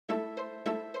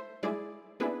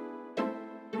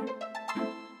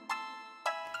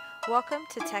Welcome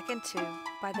to Tech in 2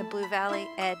 by the Blue Valley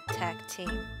Ed Tech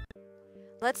team.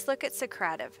 Let's look at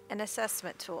Socrative, an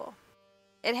assessment tool.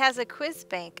 It has a quiz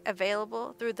bank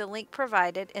available through the link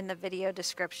provided in the video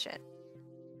description.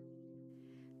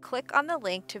 Click on the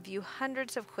link to view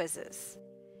hundreds of quizzes.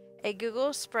 A Google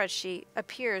spreadsheet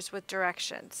appears with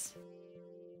directions.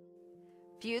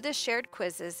 View the shared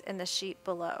quizzes in the sheet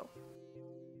below.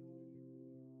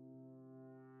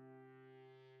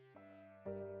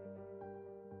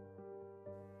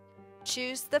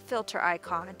 Choose the filter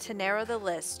icon to narrow the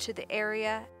list to the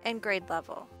area and grade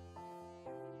level.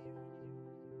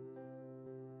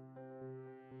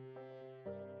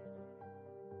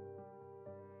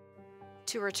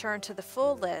 To return to the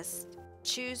full list,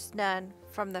 choose None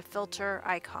from the filter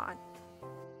icon.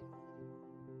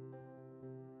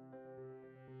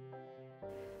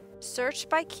 Search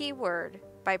by keyword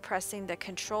by pressing the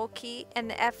Control key and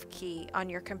the F key on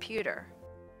your computer.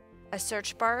 A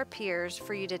search bar appears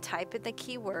for you to type in the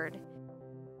keyword.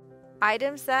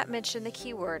 Items that mention the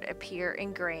keyword appear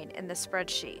in green in the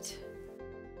spreadsheet.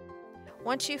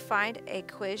 Once you find a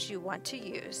quiz you want to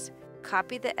use,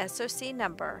 copy the SOC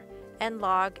number and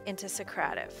log into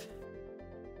Socrative.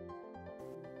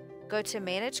 Go to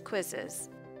Manage Quizzes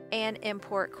and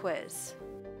Import Quiz.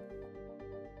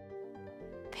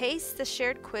 Paste the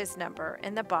shared quiz number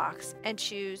in the box and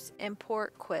choose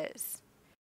Import Quiz.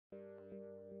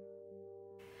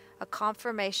 A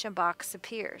confirmation box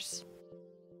appears.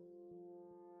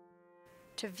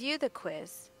 To view the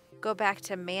quiz, go back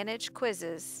to Manage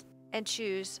Quizzes and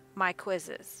choose My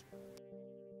Quizzes.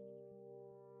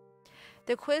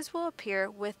 The quiz will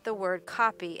appear with the word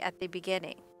Copy at the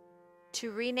beginning.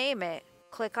 To rename it,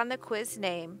 click on the quiz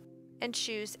name and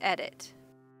choose Edit.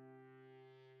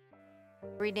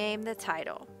 Rename the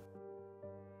title.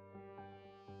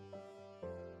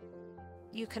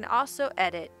 You can also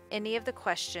edit any of the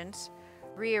questions,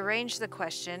 rearrange the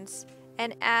questions,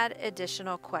 and add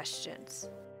additional questions.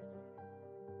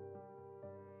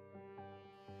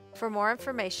 For more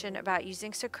information about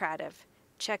using Socrative,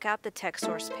 check out the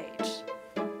TechSource page.